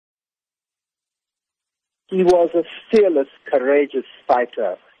He was a fearless, courageous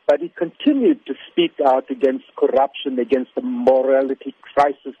fighter, but he continued to speak out against corruption, against the morality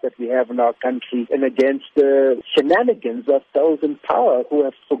crisis that we have in our country, and against the shenanigans of those in power who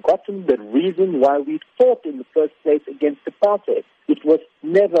have forgotten the reason why we fought in the first place against apartheid. It was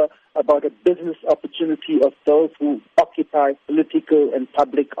never about a business opportunity of those who occupy political and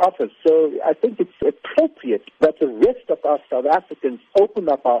public office. So I think it's appropriate that the rest of our South Africans open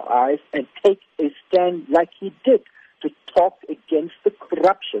up our eyes and take a stand like he did to talk against the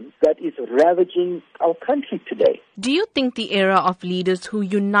corruption that is ravaging our country today. Do you think the era of leaders who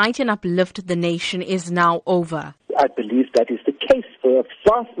unite and uplift the nation is now over? I believe that is the case for a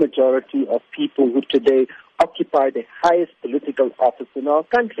vast majority of people who today occupy the highest political office in our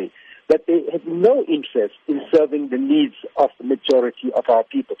country, that they have no interest in serving the needs of the majority of our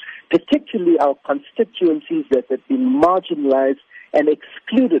people, particularly our constituencies that have been marginalized and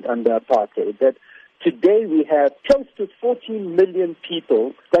excluded under apartheid. That today we have close to 14 million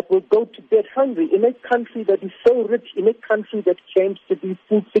people that will go to bed hungry in a country that is so rich, in a country that claims to be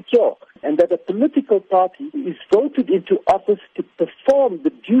food secure, and that a political party is voted into office to perform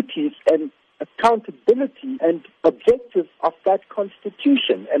the duties and accountability and objectives of that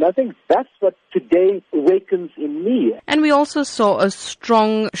constitution. And I think that's what today awakens in me. And we also saw a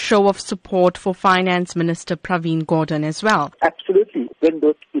strong show of support for Finance Minister Pravin Gordhan as well. Absolutely. When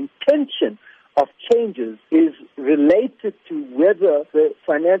the intention of changes is related to whether the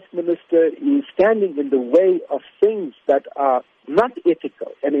finance minister is standing in the way of things that are not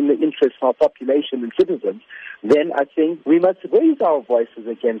ethical and in the interest of our population and citizens, then I think we must raise our voices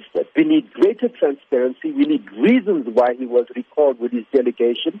against it. We need greater transparency. We need reasons why he was recalled with his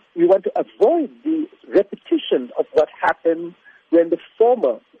delegation. We want to avoid the repetition of what happened when the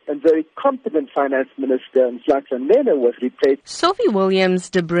former and very competent finance minister, Nene, was replaced. Sophie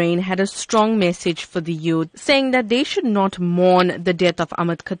Williams-De Bruyn had a strong message for the youth, saying that they should not mourn the death of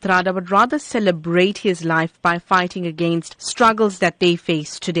Ahmed Kathrada, but rather celebrate his life by fighting against struggles that they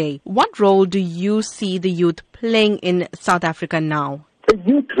face today. What role do you see the youth playing in South Africa now? The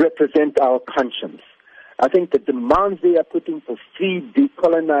youth represent our conscience. I think the demands they are putting for free,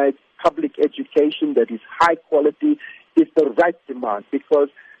 decolonized public education that is high quality is the right demand, because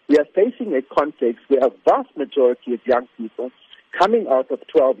we are facing a context where a vast majority of young people coming out of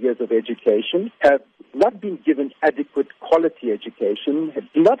 12 years of education have not been given adequate quality education,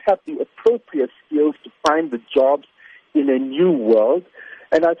 do not have the appropriate skills to find the jobs in a new world,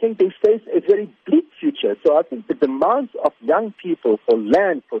 and I think they face a very bleak future. So I think the demands of young people for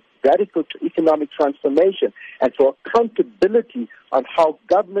land, for radical economic transformation, and for accountability on how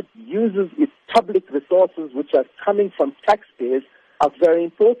government uses its public resources, which are coming from taxpayers, are very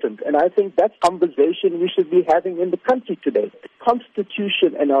important. And I think that's conversation we should be having in the country today. The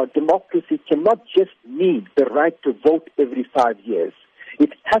Constitution and our democracy cannot just mean the right to vote every 5 years.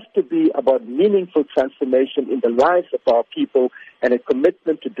 It has to be about meaningful transformation in the lives of our people and a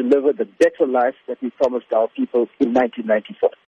commitment to deliver the better life that we promised our people in 1994.